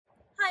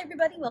Hi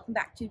everybody, welcome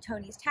back to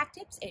Toni's Tack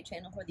Tips, a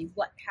channel for the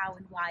what, how,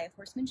 and why of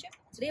horsemanship.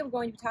 Today we're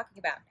going to be talking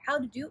about how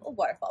to do a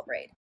waterfall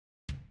braid.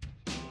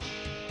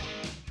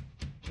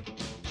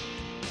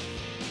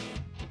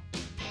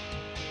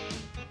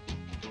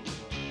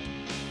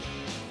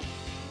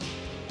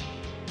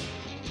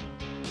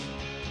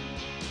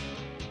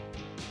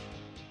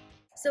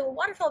 So a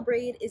waterfall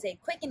braid is a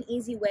quick and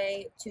easy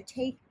way to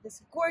take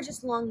this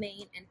gorgeous long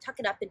mane and tuck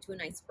it up into a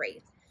nice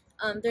braid.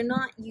 They're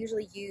not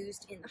usually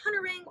used in the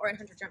hunter ring or in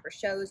hunter jumper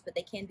shows, but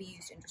they can be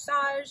used in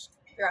dressage.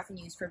 They're often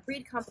used for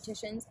breed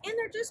competitions, and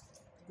they're just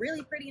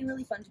really pretty and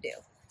really fun to do.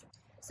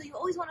 So you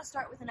always want to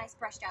start with a nice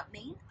brushed out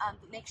mane,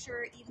 but make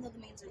sure, even though the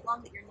manes are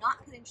long, that you're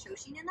not putting show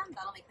sheen in them.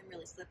 That'll make them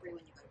really slippery when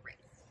you go to braid.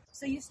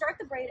 So you start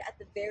the braid at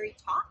the very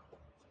top,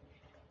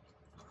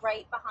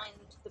 right behind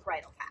the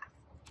bridle calf.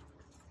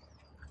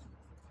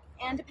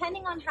 And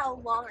depending on how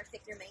long or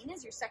thick your mane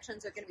is, your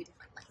sections are going to be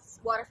different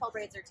lengths. Waterfall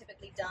braids are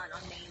typically done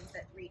on manes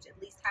that reach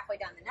at least halfway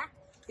down the neck,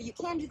 but you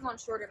can do them on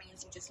shorter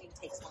manes, you just need to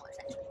take smaller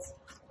sections.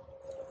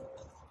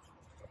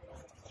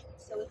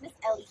 So with Miss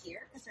Ellie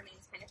here, because her mane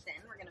is kind of thin,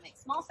 we're going to make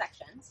small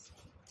sections.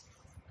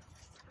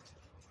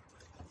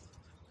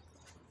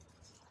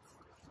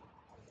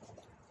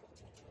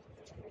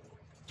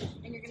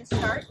 And you're going to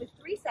start with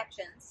 3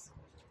 sections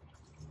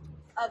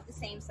of the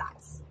same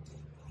size.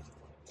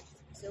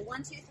 So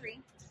 1, 2,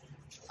 3.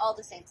 All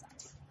the same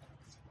size.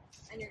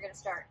 And you're going to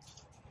start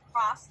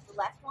across the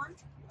left one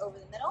over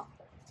the middle,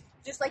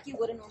 just like you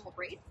would a normal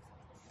braid.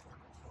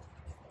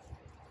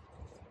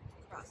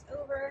 Cross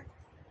over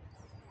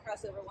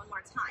one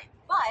more time.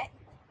 But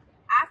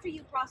after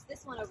you cross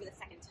this one over the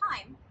second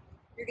time,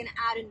 you're going to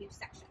add a new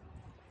section.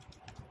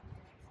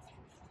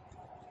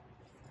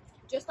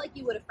 Just like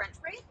you would a French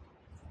braid,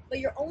 but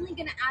you're only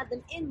going to add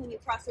them in when you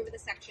cross over the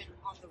section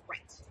on the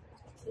right.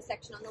 The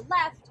section on the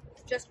left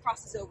just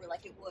crosses over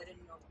like it would in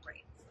a normal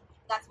braid.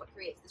 That's what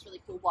creates this really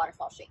cool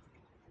waterfall shape.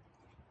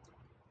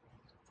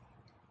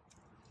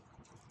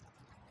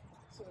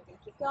 So we're going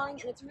to keep going,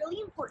 and it's really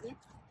important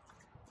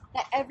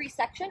that every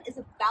section is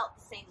about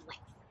the same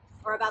length,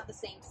 or about the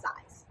same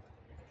size.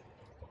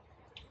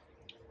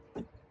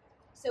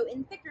 So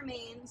in thicker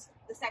manes,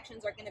 the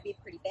sections are going to be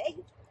pretty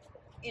big.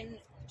 In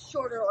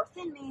shorter or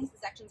thin manes, the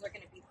sections are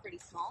going to be pretty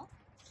small.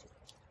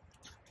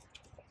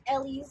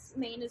 Ellie's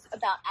mane is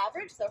about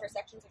average, so her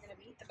sections are going to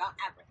be about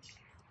average.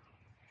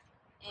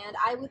 And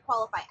I would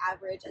qualify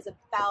average as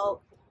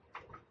about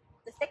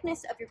the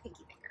thickness of your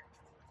pinky finger.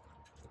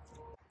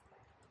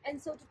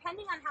 And so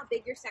depending on how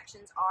big your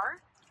sections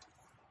are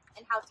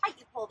and how tight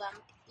you pull them,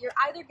 you're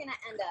either going to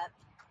end up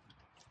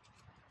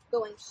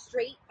going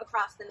straight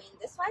across the mane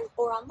this way,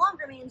 or on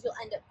longer manes, you'll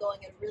end up going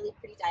a really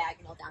pretty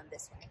diagonal down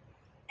this way.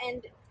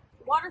 And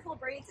waterfall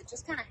braids, it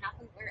just kind of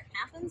happens where it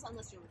happens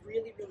unless you're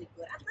really, really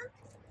good at them.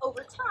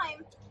 Over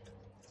time,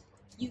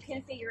 you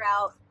can figure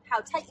out how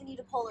tight you need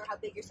to pull or how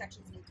big your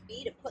sections need to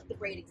be to put the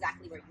braid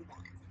exactly where you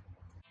want it.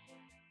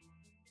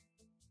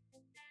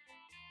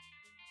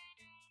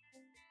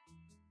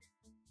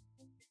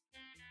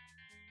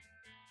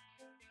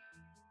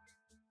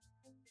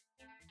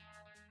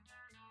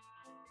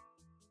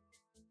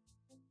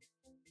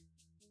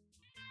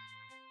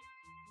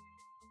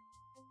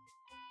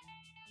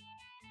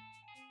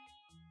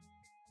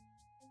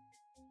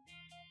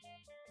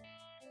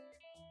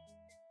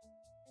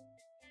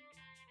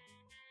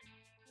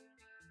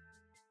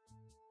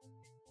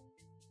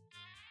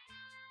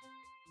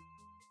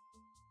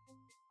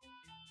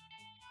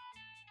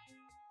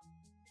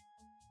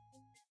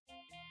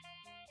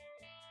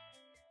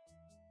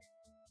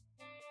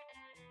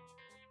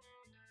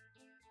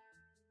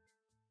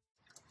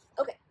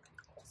 Okay,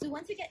 so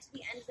once you get to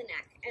the end of the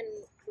neck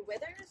and the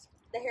withers,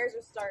 the hairs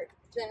will start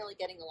generally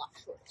getting a lot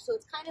shorter. So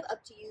it's kind of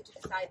up to you to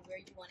decide where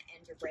you want to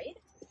end your braid.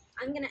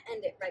 I'm going to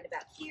end it right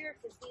about here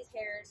because these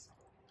hairs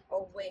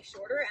are way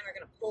shorter and are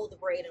going to pull the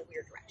braid in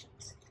weird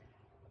directions.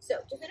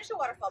 So to finish a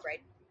waterfall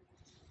braid,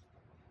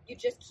 you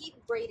just keep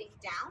braiding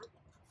down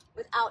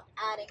without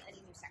adding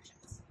any new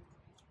sections.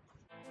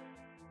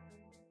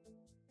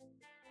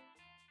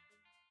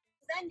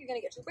 Then you're going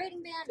to get your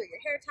braiding band or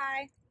your hair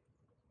tie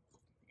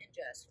and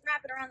just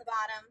wrap it around the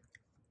bottom.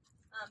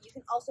 You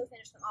can also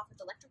finish them off with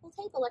electrical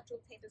tape.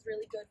 Electrical tape is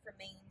really good for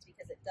manes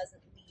because it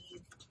doesn't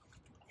leave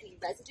any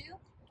residue.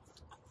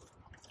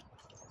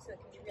 So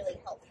it can be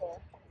really helpful,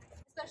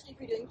 especially if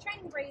you're doing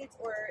training braids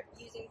or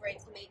using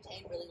braids to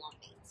maintain really long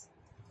manes.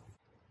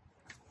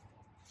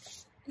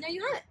 And there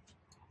you have it.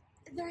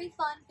 A very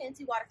fun,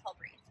 fancy waterfall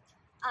braid.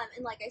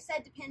 And like I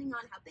said, depending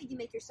on how big you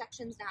make your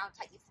sections and how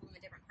tight you pull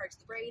them in different parts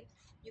of the braid,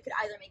 you could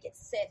either make it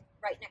sit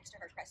right next to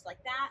her crest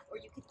like that,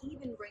 or you could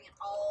even bring it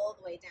all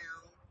the way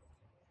down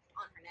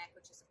on her neck,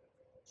 which is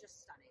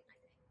just stunning, I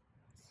think.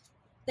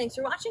 Thanks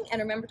for watching, and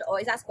remember to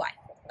always ask why.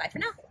 Bye for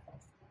now.